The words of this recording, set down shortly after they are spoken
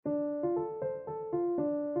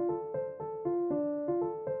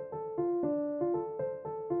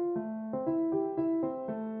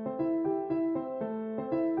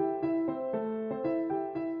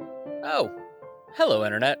Hello,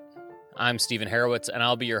 Internet. I'm Stephen Harowitz, and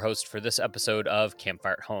I'll be your host for this episode of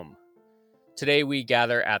Campfire at Home. Today, we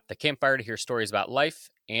gather at the campfire to hear stories about life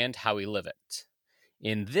and how we live it.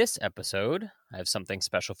 In this episode, I have something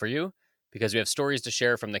special for you because we have stories to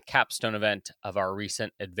share from the capstone event of our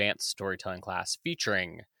recent advanced storytelling class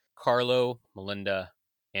featuring Carlo, Melinda,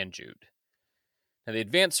 and Jude. Now, the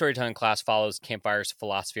advanced storytelling class follows Campfire's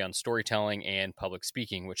philosophy on storytelling and public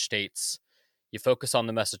speaking, which states, you focus on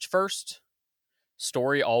the message first,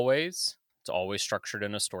 story always, it's always structured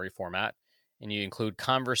in a story format, and you include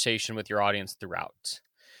conversation with your audience throughout.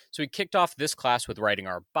 So we kicked off this class with writing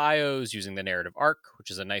our bios using the narrative arc,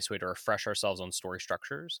 which is a nice way to refresh ourselves on story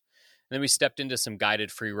structures. And then we stepped into some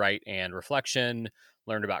guided free write and reflection,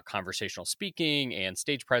 learned about conversational speaking and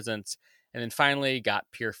stage presence, and then finally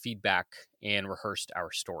got peer feedback and rehearsed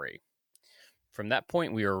our story. From that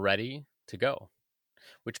point, we were ready to go.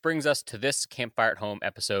 Which brings us to this Campfire at Home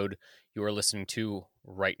episode you are listening to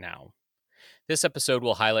right now. This episode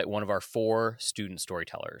will highlight one of our 4 student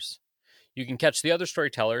storytellers. You can catch the other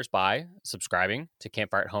storytellers by subscribing to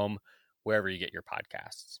Campfire at Home wherever you get your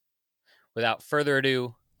podcasts. Without further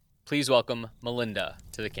ado, please welcome Melinda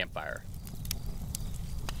to the campfire.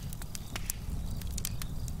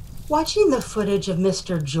 Watching the footage of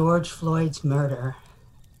Mr. George Floyd's murder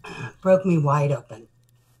broke me wide open.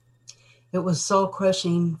 It was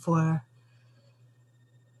soul-crushing for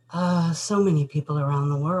so many people around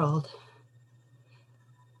the world.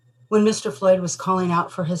 When Mr. Floyd was calling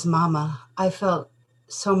out for his mama, I felt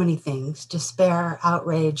so many things: despair,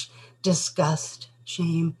 outrage, disgust,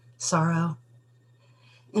 shame, sorrow.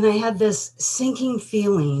 And I had this sinking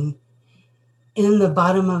feeling in the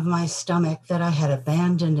bottom of my stomach that I had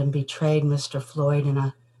abandoned and betrayed Mr. Floyd in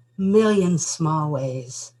a million small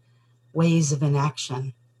ways of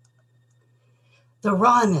inaction. The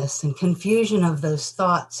rawness and confusion of those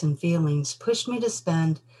thoughts and feelings pushed me to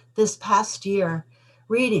spend this past year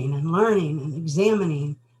reading and learning and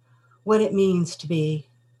examining what it means to be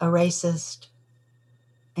a racist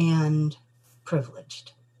and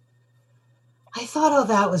privileged. I thought all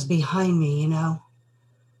that was behind me,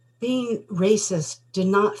 Being racist did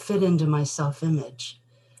not fit into my self-image.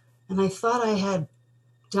 And I thought I had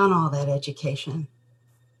done all that education.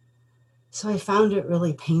 So I found it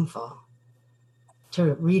really painful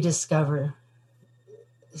to rediscover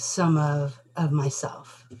some of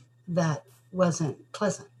myself that wasn't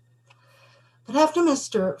pleasant. But after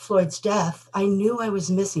Mr. Floyd's death, I knew I was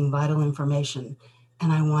missing vital information,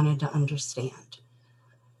 and I wanted to understand.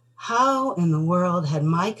 How in the world had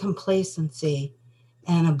my complacency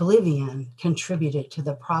and oblivion contributed to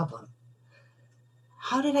the problem?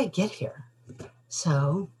 How did I get here?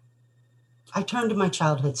 So I turned to my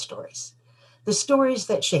childhood stories, the stories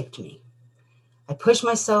that shaped me. I pushed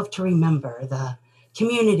myself to remember the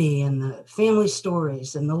community and the family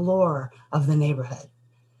stories and the lore of the neighborhood.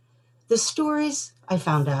 The stories, I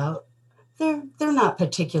found out, they're not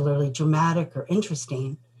particularly dramatic or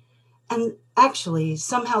interesting. And actually,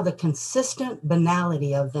 somehow the consistent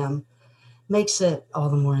banality of them makes it all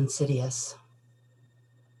the more insidious.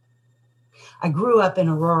 I grew up in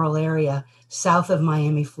a rural area south of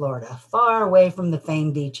Miami, Florida, far away from the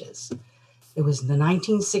famed beaches. It was the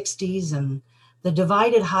 1960s, and the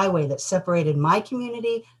divided highway that separated my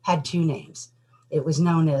community had 2 names. It was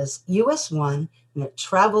known as US 1, and it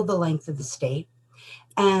traveled the length of the state.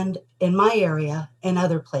 And in my area and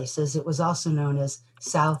other places, it was also known as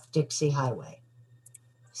South Dixie Highway.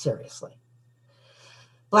 Seriously.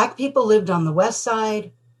 Black people lived on the west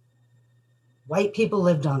side, white people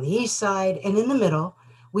lived on the east side, and in the middle,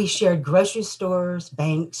 we shared grocery stores,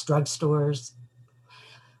 banks, drugstores,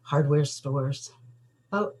 hardware stores.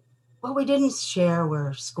 But what we didn't share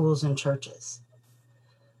were schools and churches.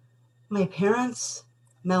 My parents,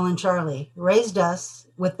 Mel and Charlie, raised us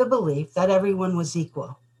with the belief that everyone was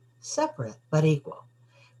equal, separate but equal.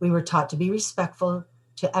 We were taught to be respectful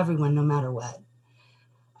to everyone no matter what.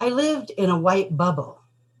 I lived in a white bubble,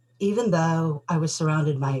 even though I was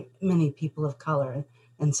surrounded by many people of color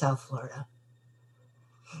in South Florida.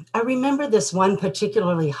 I remember this one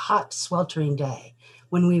particularly hot, sweltering day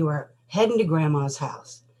when we were heading to Grandma's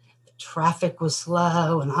house. The traffic was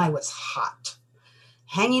slow and I was hot,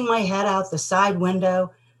 hanging my head out the side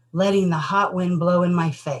window, letting the hot wind blow in my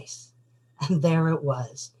face. And there it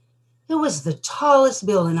was. It was the tallest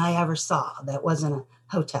building I ever saw that wasn't a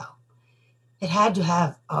hotel. It had to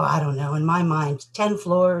have, in my mind, 10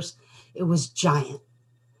 floors. It was giant.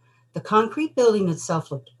 The concrete building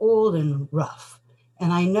itself looked old and rough,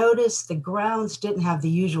 and I noticed the grounds didn't have the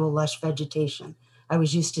usual lush vegetation I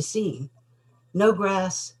was used to seeing. No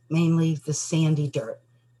grass, mainly the sandy dirt.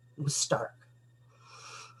 It was stark.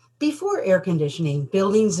 Before air conditioning,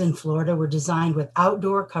 buildings in Florida were designed with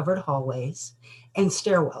outdoor covered hallways and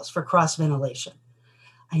stairwells for cross ventilation.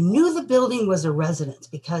 I knew the building was a residence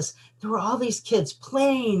because there were all these kids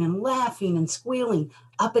playing and laughing and squealing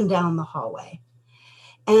up and down the hallway.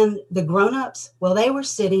 And the grown-ups, well, they were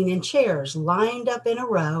sitting in chairs lined up in a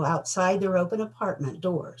row outside their open apartment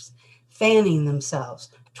doors, fanning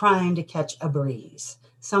themselves, trying to catch a breeze,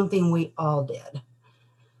 something we all did.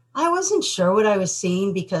 I wasn't sure what I was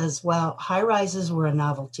seeing because, well, high-rises were a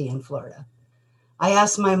novelty in Florida. I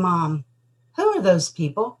asked my mom, "Who are those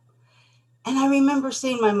people?" And I remember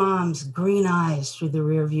seeing my mom's green eyes through the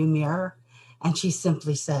rearview mirror, and she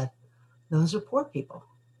simply said, "Those are poor people."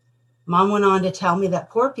 Mom went on to tell me that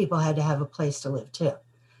poor people had to have a place to live too,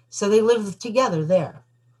 so they lived together there.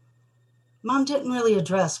 Mom didn't really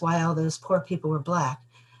address why all those poor people were Black,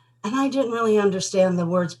 and I didn't really understand the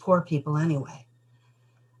words poor people anyway.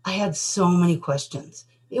 I had so many questions.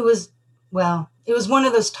 It was one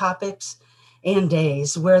of those topics and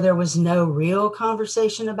days where there was no real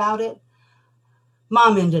conversation about it.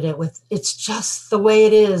 Mom ended it with, "It's just the way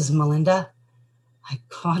it is, Melinda." I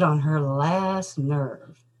caught on her last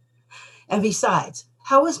nerve. And besides,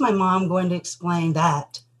 how was my mom going to explain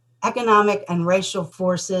that economic and racial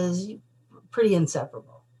forces pretty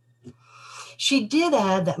inseparable? She did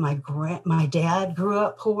add that my dad grew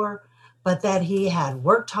up poor, but that he had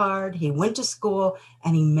worked hard, he went to school,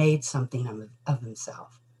 and he made something of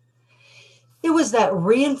himself. It was that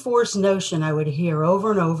reinforced notion I would hear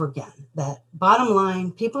over and over again, that bottom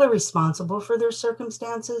line, people are responsible for their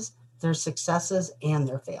circumstances, their successes, and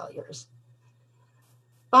their failures.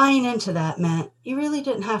 Buying into that meant you really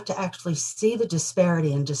didn't have to actually see the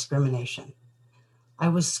disparity and discrimination. I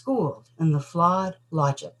was schooled in the flawed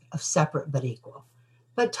logic of separate but equal,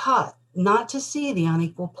 but taught not to see the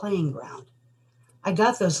unequal playing ground. I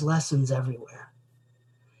got those lessons everywhere.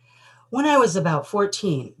 When I was about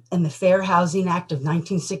 14 and the Fair Housing Act of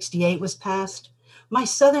 1968 was passed, my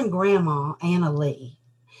Southern grandma, Anna Lee,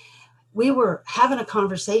 we were having a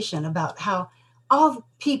conversation about how all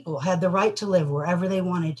people had the right to live wherever they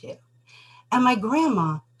wanted to. And my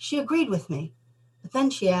grandma, she agreed with me, but then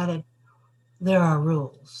she added, "There are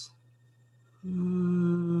rules."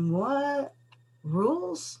 What?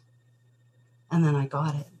 Rules? And then I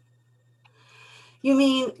got it. "You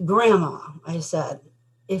mean, Grandma," I said,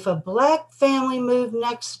 "if a Black family moved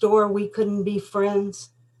next door, we couldn't be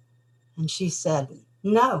friends?" And she said,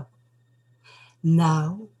 No,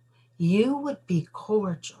 you would be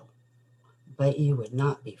cordial, but you would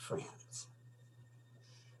not be friends."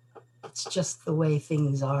 It's just the way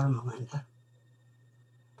things are, Melinda.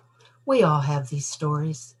 We all have these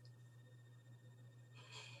stories.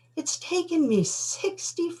 It's taken me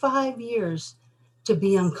 65 years to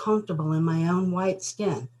be uncomfortable in my own white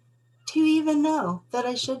skin, to even know that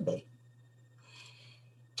I should be.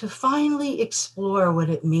 To finally explore what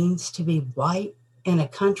it means to be white in a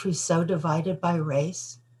country so divided by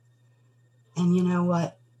race. And you know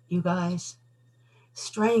what, you guys?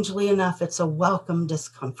 Strangely enough, it's a welcome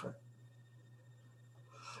discomfort.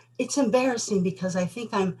 It's embarrassing because I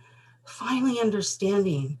think I'm finally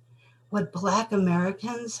understanding what Black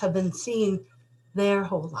Americans have been seeing their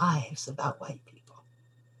whole lives about white people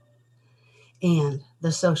and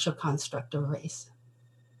the social construct of race.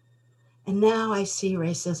 And now I see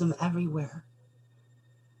racism everywhere.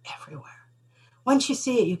 Once you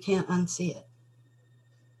see it, you can't unsee it.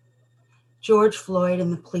 George Floyd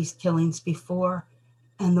and the police killings before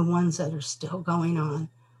and the ones that are still going on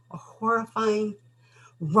are horrifying,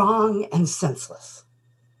 wrong, and senseless.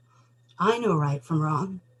 I know right from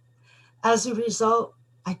wrong. As a result,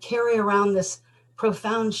 I carry around this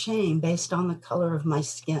profound shame based on the color of my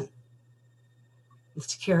skin.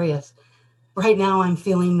 It's curious. Right now I'm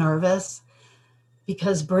feeling nervous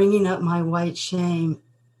because bringing up my white shame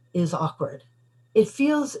is awkward. It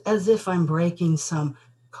feels as if I'm breaking some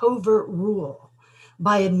covert rule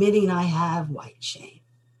by admitting I have white shame.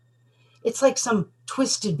 It's like some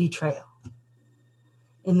twisted betrayal.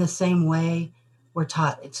 In the same way, we're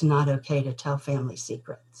taught it's not okay to tell family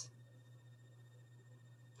secrets.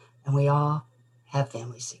 And we all have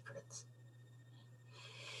family secrets.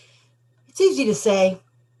 It's easy to say,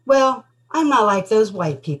 well, I'm not like those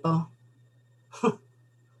white people.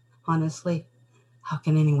 Honestly, how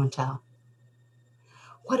can anyone tell?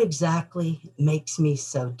 What exactly makes me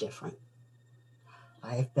so different?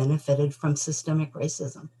 I've benefited from systemic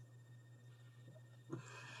racism.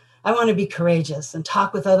 I want to be courageous and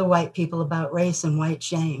talk with other white people about race and white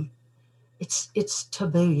shame. It's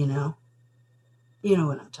taboo, you know. You know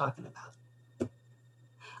what I'm talking about.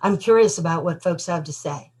 I'm curious about what folks have to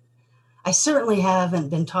say. I certainly haven't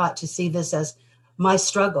been taught to see this as my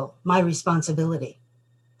struggle, my responsibility.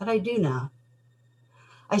 But I do now.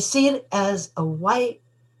 I see it as a white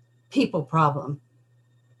people problem.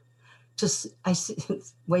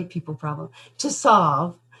 White people problem to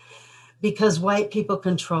solve, because white people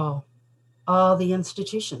control all the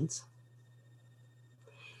institutions.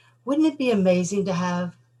 Wouldn't it be amazing to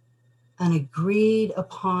have an agreed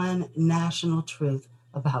upon national truth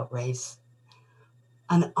about race?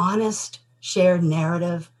 An honest shared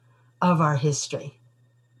narrative of our history.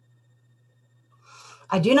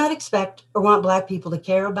 I do not expect or want Black people to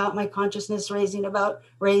care about my consciousness raising about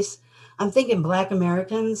race. I'm thinking Black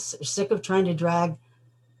Americans are sick of trying to drag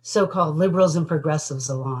so-called liberals and progressives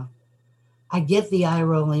along. I get the eye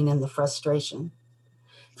rolling and the frustration.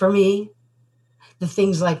 For me, the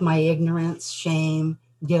things like my ignorance, shame,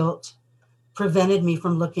 guilt prevented me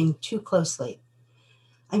from looking too closely.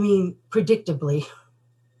 I mean, predictably,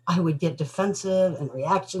 I would get defensive and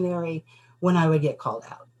reactionary when I would get called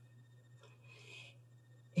out.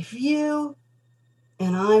 If you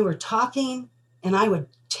and I were talking and I would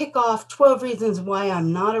tick off 12 reasons why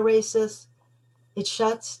I'm not a racist, it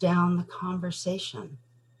shuts down the conversation.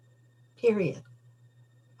 Period.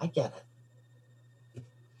 I get it.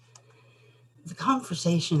 The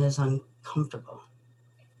conversation is uncomfortable,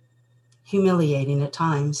 humiliating at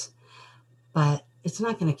times, but it's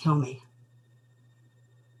not going to kill me.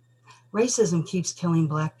 Racism keeps killing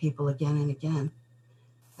Black people again and again,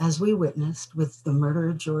 as we witnessed with the murder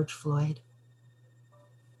of George Floyd.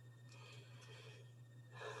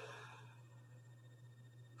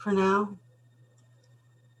 For now,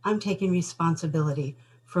 I'm taking responsibility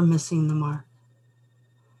for missing the mark.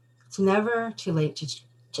 It's never too late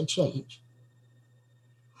to change.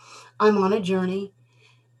 I'm on a journey,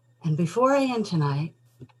 and before I end tonight,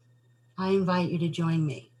 I invite you to join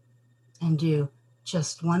me and do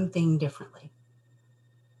just one thing differently.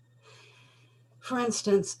 For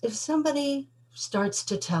instance, if somebody starts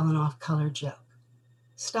to tell an off-color joke,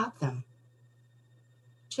 stop them.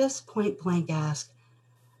 Just point blank ask,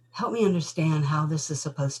 help me understand how this is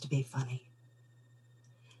supposed to be funny.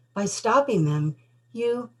 By stopping them,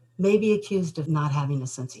 you may be accused of not having a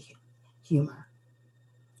sense of humor,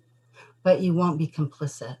 but you won't be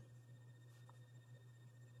complicit.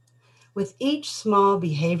 With each small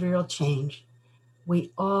behavioral change,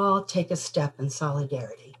 we all take a step in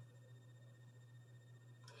solidarity.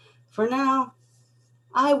 For now,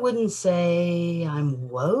 I wouldn't say I'm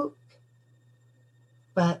woke,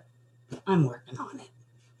 but I'm working on it.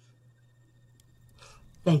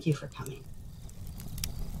 Thank you for coming.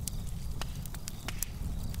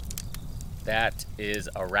 That is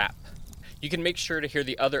a wrap. You can make sure to hear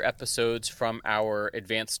the other episodes from our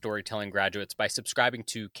advanced storytelling graduates by subscribing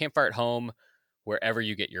to Campfire at Home wherever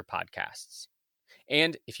you get your podcasts.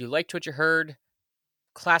 And if you liked what you heard,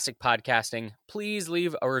 classic podcasting, please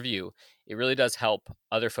leave a review. It really does help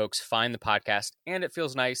other folks find the podcast, and it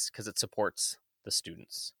feels nice because it supports the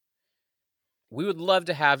students. We would love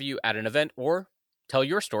to have you at an event or tell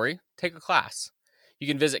your story, take a class. You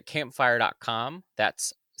can visit campfire.com,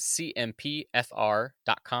 that's cmpfr.com,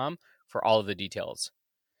 for all of the details.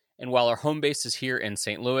 And while our home base is here in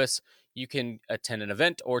St. Louis, you can attend an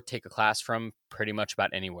event or take a class from pretty much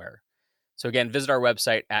about anywhere. So again, visit our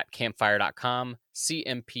website at campfire.com,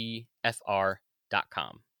 cmpfr.com.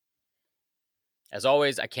 As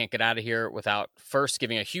always, I can't get out of here without first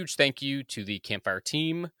giving a huge thank you to the Campfire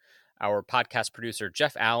team, our podcast producer,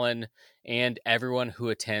 Jeff Allen, and everyone who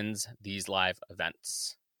attends these live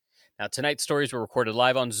events. Now, tonight's stories were recorded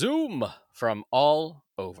live on Zoom from all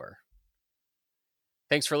over.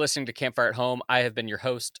 Thanks for listening to Campfire at Home. I have been your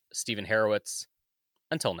host, Stephen Harowitz.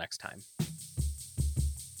 Until next time.